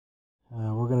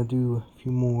going to do a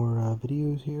few more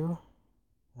videos here,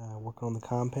 working on the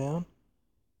compound,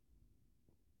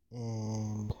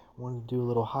 and wanted to do a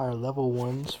little higher level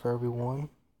ones for everyone,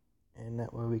 and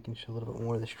that way we can show a little bit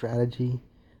more of the strategy.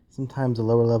 Sometimes the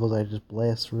lower levels I just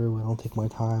blast through, I don't take my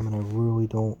time, and I really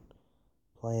don't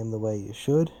play them the way you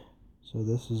should. So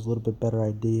this is a little bit better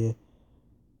idea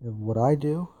of what I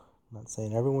do. I'm not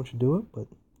saying everyone should do it, but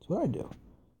it's what I do.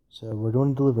 So we're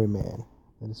doing Delivery Man,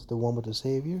 and this is the one with the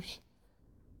saviors.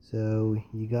 So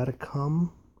you gotta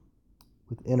come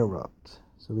with interrupt.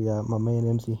 So we got my man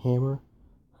MC Hammer.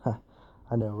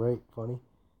 I know, right? Funny.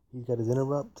 He's got his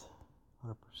interrupt,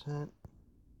 100%.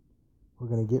 We're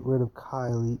gonna get rid of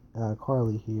Carly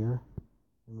here,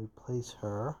 and replace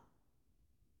her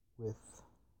with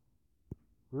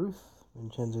Ruth.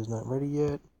 Vincenzo's not ready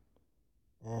yet,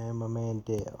 and my man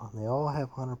Dale. And they all have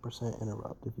 100%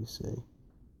 interrupt, if you see.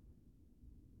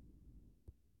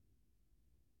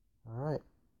 All right,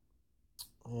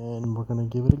 and we're gonna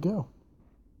give it a go.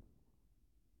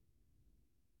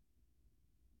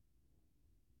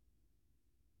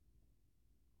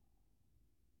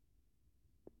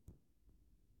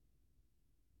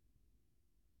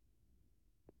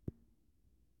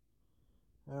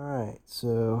 Alright,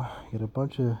 so I got a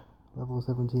bunch of level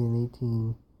 17 and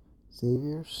 18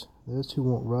 saviors. Those two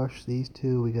won't rush. These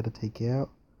two we got to take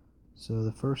out. So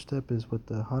the first step is with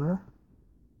the hunter.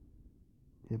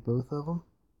 Hit both of them.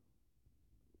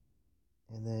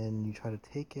 And then you try to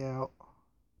take out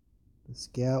the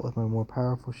scout with my more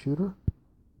powerful shooter.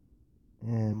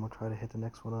 And we'll try to hit the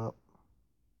next one up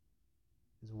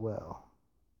as well.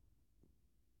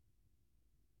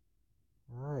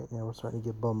 Alright, now we're starting to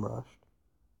get bum rushed.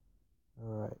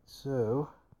 Alright, so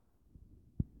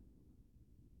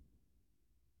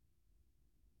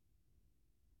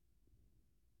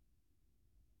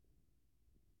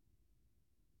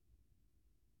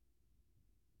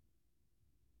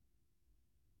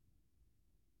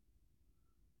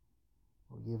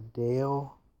we'll give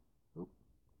Dale.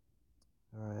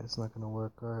 Alright, it's not going to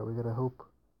work. Alright, we got to hope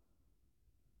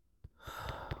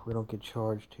we don't get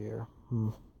charged here.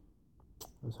 I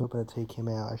was hoping to take him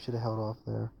out. I should have held off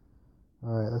there.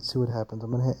 Alright, let's see what happens.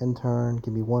 I'm going to hit end turn,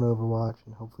 give me one Overwatch,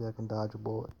 and hopefully I can dodge a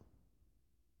bullet.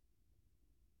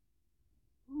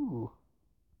 Ooh.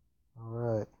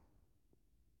 Alright.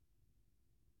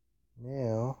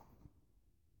 Now,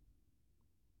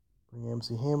 bring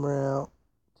MC Hammer out,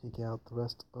 take out the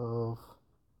rest of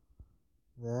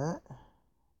that,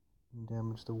 and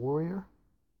damage the warrior.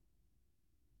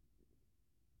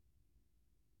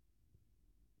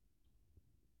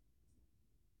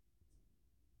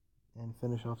 And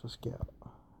finish off the scout.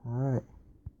 Alright.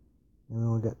 And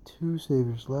then we got 2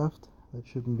 saviors left. That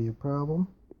shouldn't be a problem.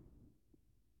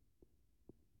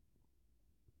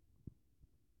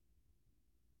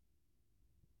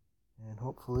 And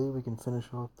hopefully we can finish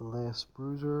off the last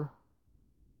bruiser.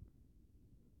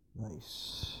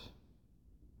 Nice.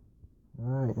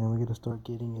 Alright, now we gotta start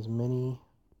getting as many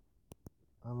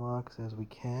unlocks as we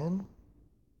can.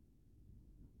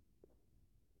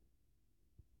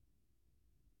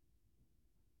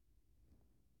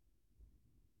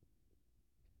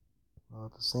 While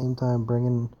at the same time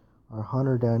bringing our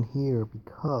hunter down here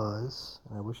because,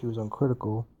 and I wish he was on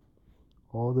critical,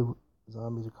 all the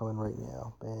zombies are coming right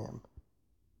now. Bam.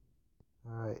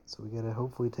 Alright, so we gotta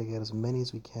hopefully take out as many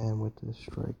as we can with this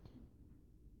strike.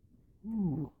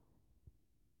 Ooh.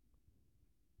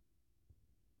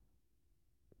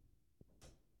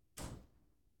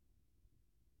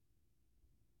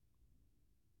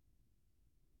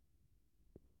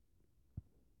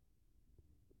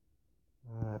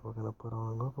 Alright, we're gonna put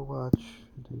on Overwatch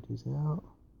and take these out.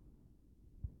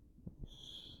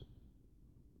 Nice.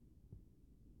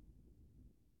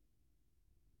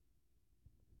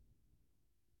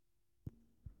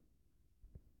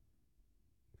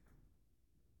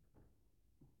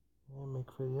 And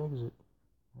make for the exit.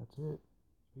 That's it.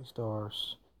 3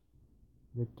 stars.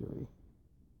 Victory.